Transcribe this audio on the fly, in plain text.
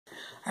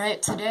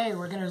Alright, today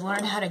we're going to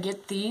learn how to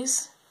get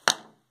these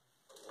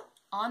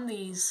on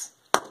these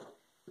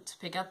to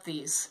pick up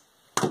these.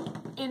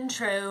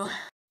 Intro.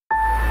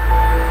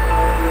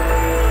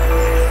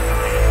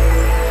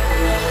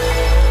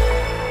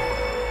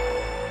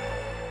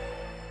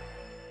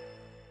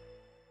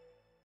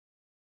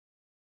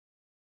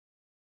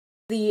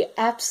 The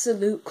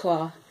absolute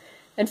claw.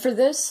 And for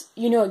this,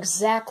 you know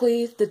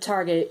exactly the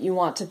target you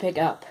want to pick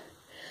up.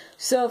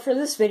 So for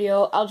this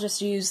video, I'll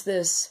just use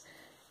this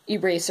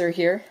eraser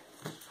here,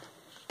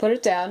 put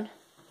it down,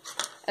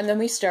 and then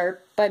we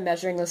start by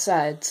measuring the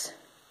sides.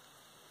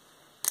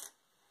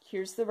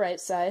 Here's the right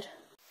side.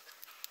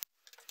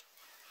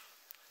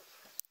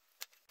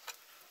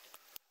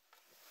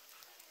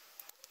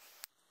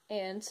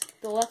 And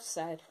the left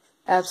side.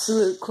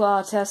 Absolute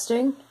claw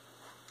testing.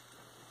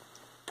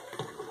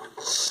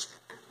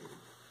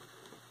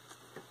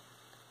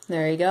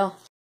 There you go.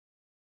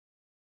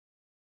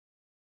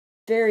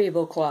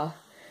 Variable claw.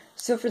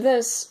 So for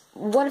this,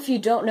 what if you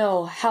don't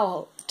know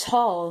how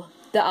tall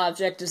the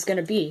object is going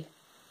to be?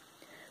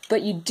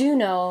 But you do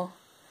know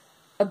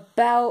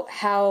about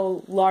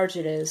how large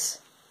it is.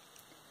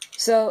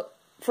 So,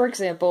 for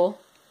example,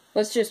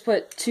 let's just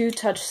put two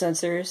touch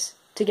sensors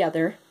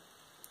together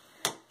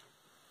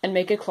and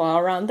make a claw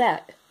around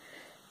that.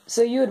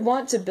 So you would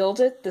want to build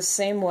it the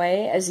same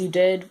way as you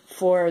did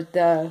for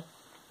the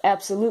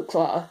absolute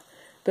claw,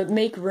 but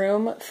make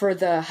room for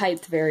the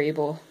height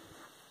variable.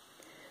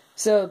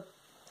 So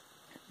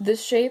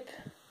this shape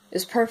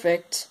is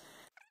perfect.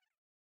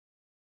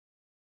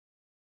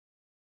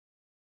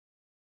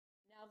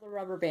 Now the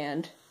rubber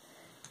band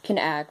can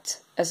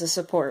act as a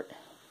support.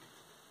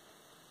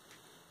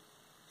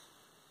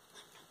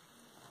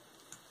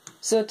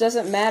 So it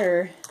doesn't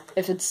matter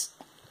if it's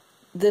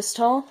this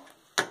tall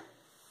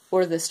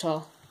or this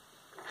tall.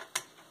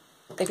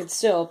 It can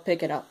still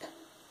pick it up.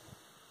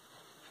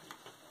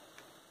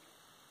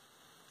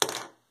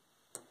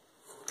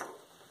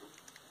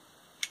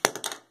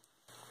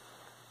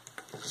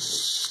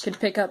 Could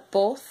pick up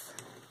both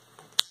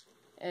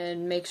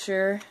and make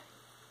sure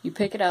you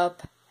pick it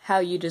up how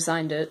you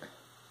designed it.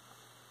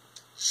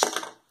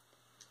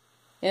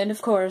 And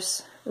of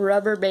course,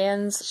 rubber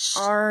bands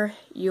are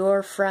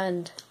your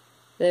friend.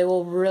 They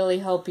will really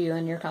help you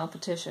in your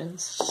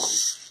competitions.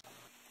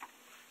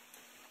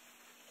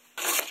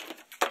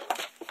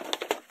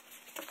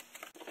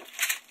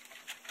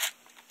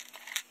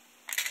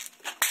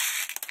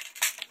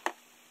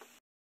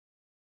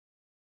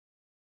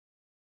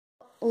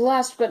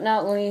 Last but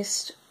not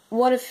least,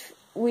 what if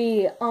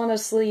we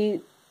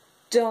honestly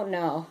don't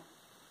know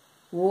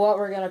what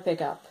we're going to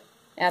pick up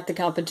at the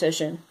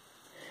competition?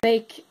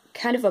 Make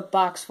kind of a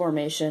box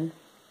formation,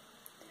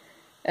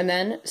 and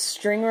then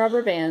string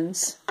rubber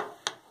bands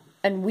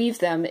and weave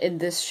them in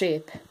this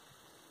shape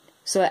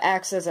so it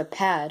acts as a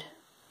pad.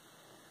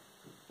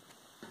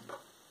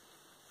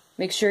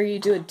 Make sure you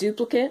do a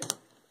duplicate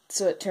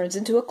so it turns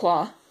into a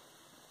claw.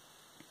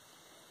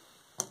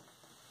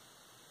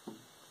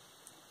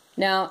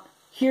 Now,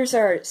 here's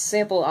our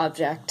sample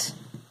object.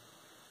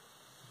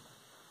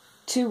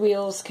 Two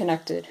wheels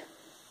connected.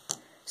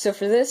 So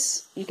for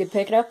this, you could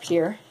pick it up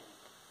here,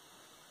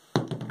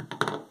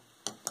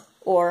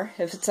 or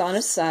if it's on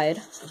its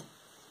side,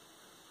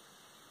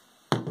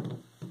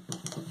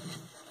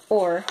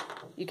 or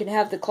you can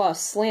have the claw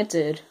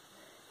slanted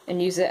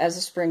and use it as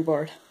a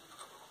springboard.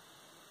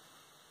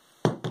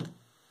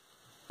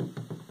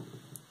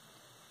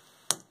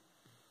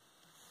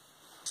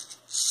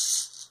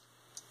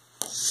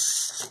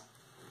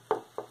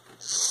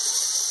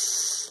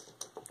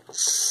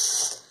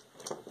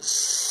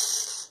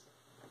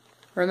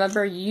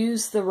 Remember,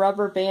 use the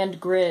rubber band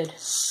grid.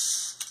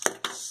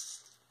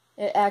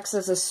 It acts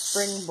as a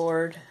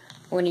springboard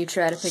when you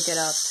try to pick it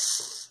up.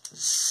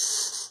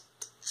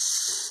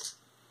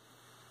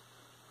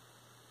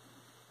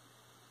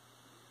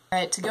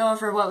 Alright, to go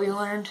over what we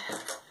learned,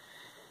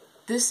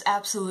 this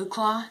absolute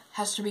claw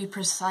has to be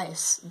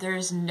precise. There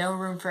is no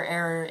room for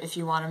error if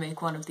you want to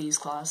make one of these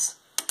claws.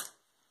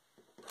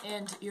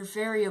 And your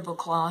variable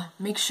claw,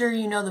 make sure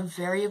you know the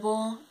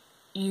variable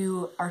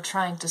you are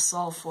trying to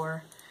solve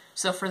for.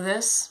 So for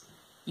this,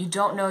 you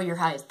don't know your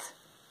height.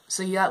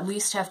 So you at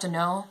least have to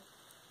know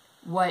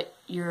what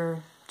your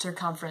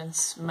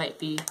circumference might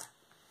be.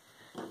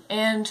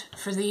 And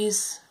for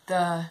these,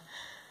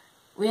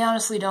 we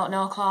honestly don't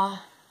know claw.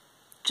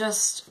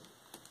 Just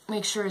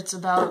make sure it's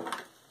about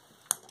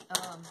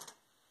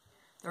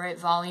the right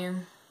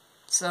volume,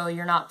 so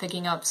you're not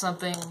picking up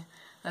something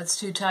that's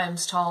 2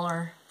 times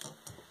taller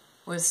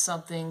with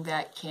something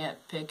that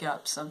can't pick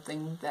up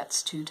something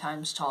that's 2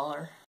 times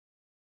taller.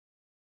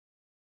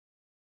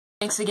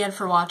 Thanks again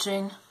for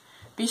watching.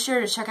 Be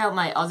sure to check out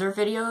my other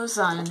videos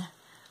on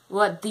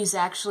what these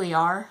actually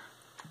are.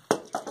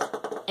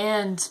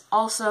 And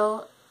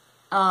also,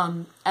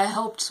 I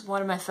helped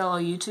one of my fellow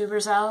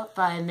YouTubers out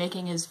by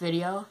making his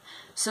video,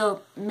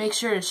 so make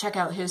sure to check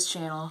out his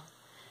channel.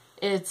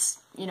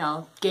 It's, you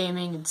know,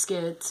 gaming and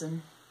skits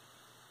and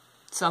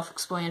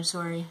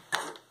self-explanatory.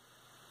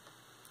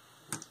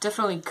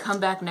 definitely come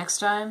back next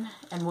time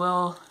and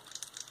we'll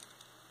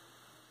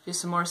do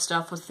some more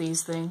stuff with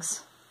these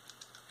things.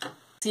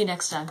 See you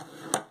next time.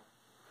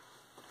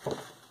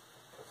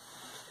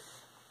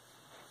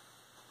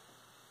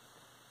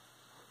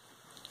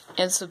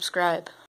 And subscribe.